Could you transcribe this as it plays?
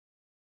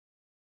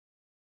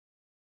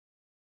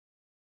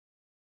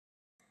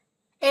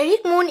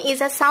Eric Moon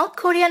is a South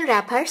Korean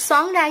rapper,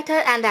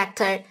 songwriter and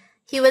actor.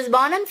 He was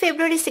born on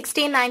February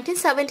 16,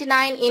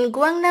 1979 in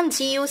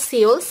Gangnam-gu,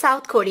 Seoul,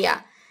 South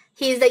Korea.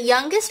 He is the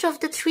youngest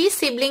of the three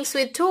siblings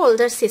with two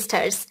older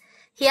sisters.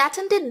 He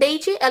attended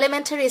Daechi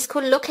Elementary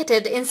School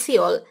located in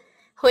Seoul.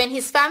 When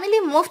his family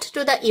moved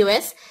to the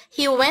US,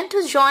 he went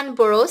to John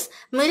Burroughs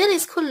Middle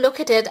School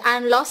located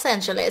in Los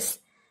Angeles.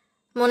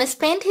 Moon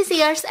spent his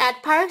years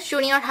at Park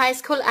Junior High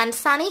School and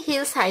Sunny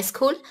Hills High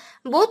School,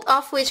 both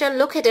of which are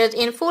located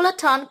in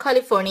Fullerton,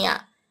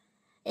 California.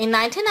 In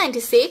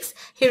 1996,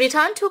 he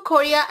returned to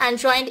Korea and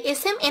joined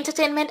SM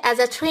Entertainment as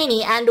a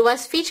trainee and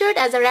was featured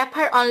as a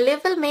rapper on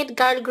label-mate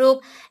girl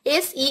group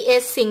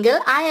S.E.S single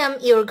I Am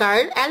Your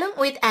Girl along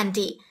with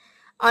Andy.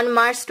 On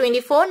March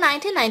 24,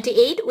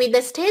 1998, with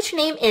the stage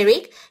name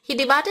Eric, he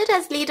debuted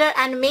as leader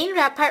and main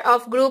rapper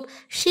of group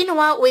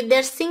Shinhwa with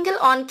their single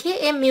on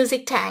KM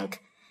Music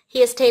Tank.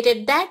 He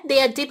stated that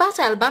their debut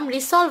album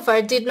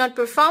Resolver did not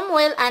perform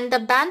well and the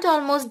band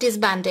almost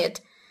disbanded.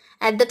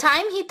 At the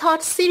time, he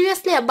thought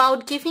seriously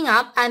about giving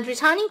up and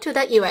returning to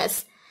the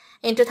US.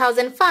 In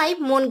 2005,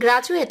 Moon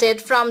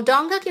graduated from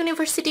Dongguk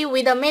University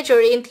with a major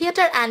in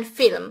theater and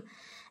film.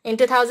 In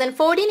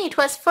 2014, it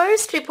was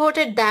first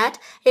reported that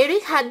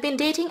Eric had been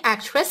dating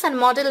actress and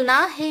model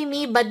Na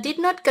Hae-mi but did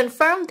not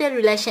confirm their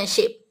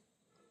relationship.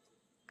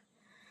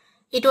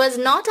 It was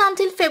not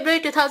until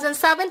February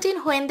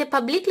 2017 when they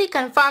publicly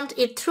confirmed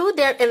it through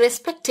their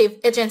respective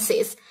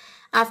agencies.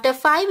 After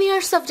 5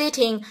 years of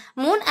dating,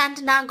 Moon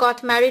and Na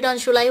got married on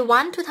July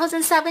 1,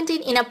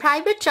 2017 in a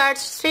private church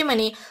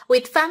ceremony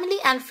with family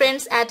and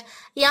friends at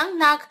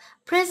Yangnak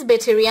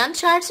Presbyterian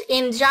Church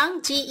in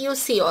Gangnam-gu,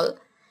 Seoul.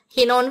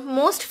 He is known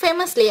most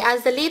famously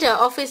as the leader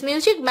of his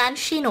music band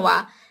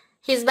Shinhwa.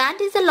 His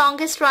band is the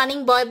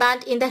longest-running boy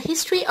band in the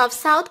history of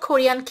South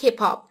Korean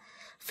K-pop.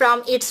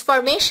 From its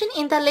formation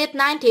in the late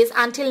 90s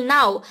until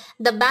now,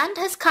 the band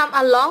has come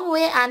a long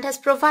way and has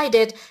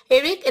provided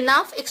Eric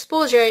enough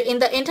exposure in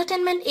the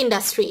entertainment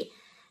industry.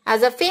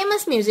 As a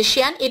famous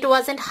musician, it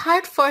wasn't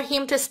hard for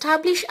him to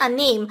establish a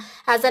name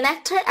as an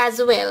actor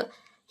as well.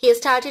 He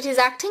started his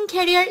acting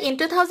career in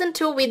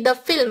 2002 with the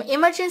film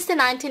Emergency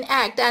 19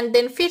 Act and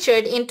then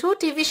featured in two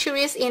TV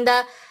series in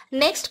the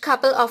next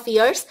couple of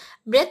years,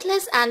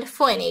 Breathless and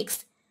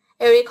Phoenix.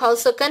 Eric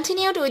also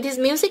continued with his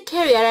music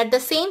career at the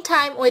same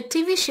time with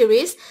TV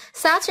series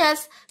such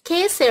as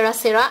K Sera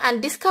Sera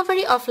and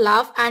Discovery of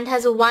Love and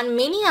has won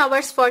many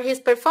awards for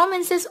his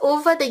performances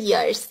over the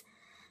years.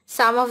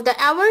 Some of the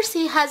awards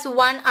he has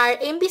won are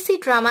MBC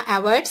Drama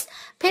Awards,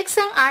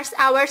 Paeksang Arts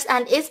Awards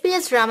and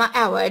SBS Drama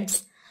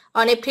Awards.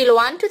 On April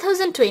 1,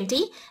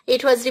 2020,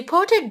 it was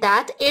reported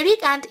that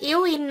Eric and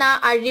Yoo In-na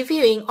are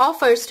reviewing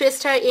offers to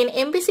star in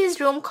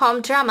MBC's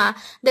rom-com drama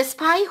The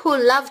Spy Who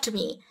Loved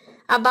Me.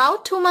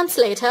 About 2 months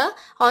later,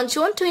 on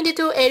June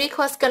 22, Eric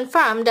was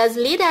confirmed as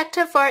lead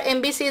actor for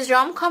MBC's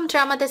rom-com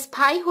drama The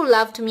Spy Who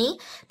Loved Me,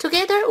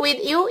 together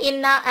with Yoo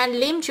In-na and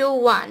Lim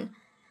Jo-won.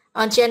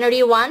 On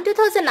January 1,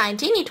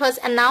 2019, it was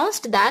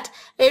announced that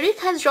Eric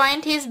has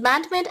joined his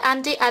bandmate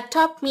Andy at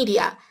Top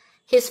Media.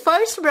 His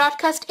first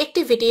broadcast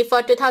activity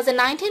for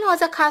 2019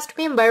 was a cast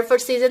member for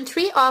Season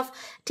 3 of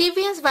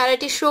TVN's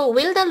variety show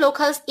Will the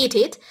Locals Eat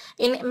It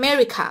in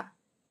America.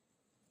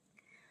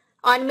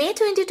 On May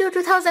 22,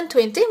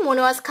 2020, Moon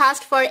was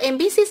cast for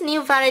MBC's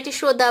new variety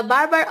show The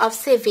Barber of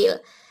Seville.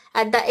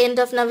 At the end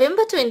of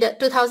November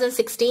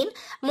 2016,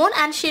 Moon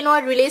and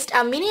Shinhwa released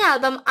a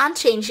mini-album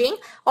Unchanging,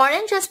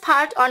 Orange as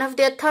part of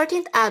their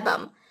 13th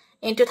album.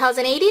 In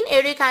 2018,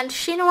 Eric and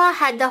Shinhwa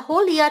had the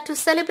whole year to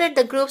celebrate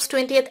the group's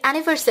 20th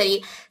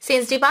anniversary,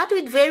 since debut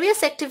with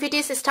various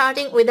activities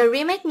starting with a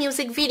remake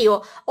music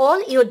video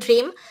All Your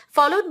Dream,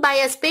 followed by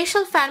a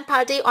special fan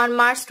party on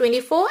March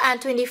 24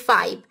 and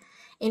 25.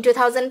 In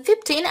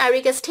 2015,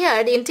 Eric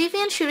starred in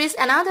TVN series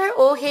Another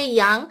Oh Hey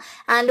Young,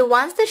 and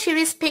once the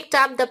series picked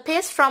up the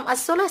pace from a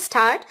solo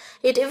start,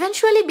 it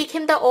eventually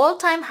became the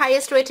all-time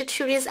highest-rated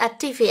series at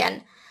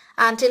TVN.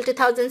 Until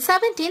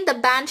 2017, the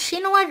band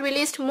Shinhwa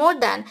released more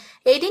than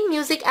 18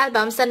 music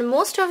albums and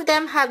most of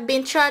them have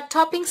been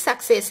chart-topping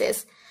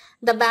successes.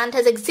 The band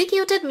has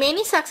executed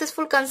many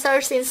successful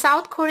concerts in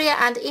South Korea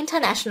and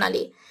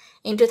internationally.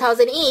 In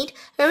 2008,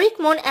 Eric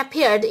Moon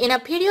appeared in a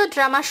period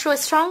drama show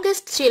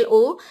Strongest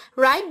Chill-woo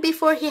right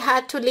before he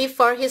had to leave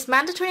for his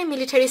mandatory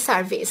military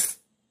service.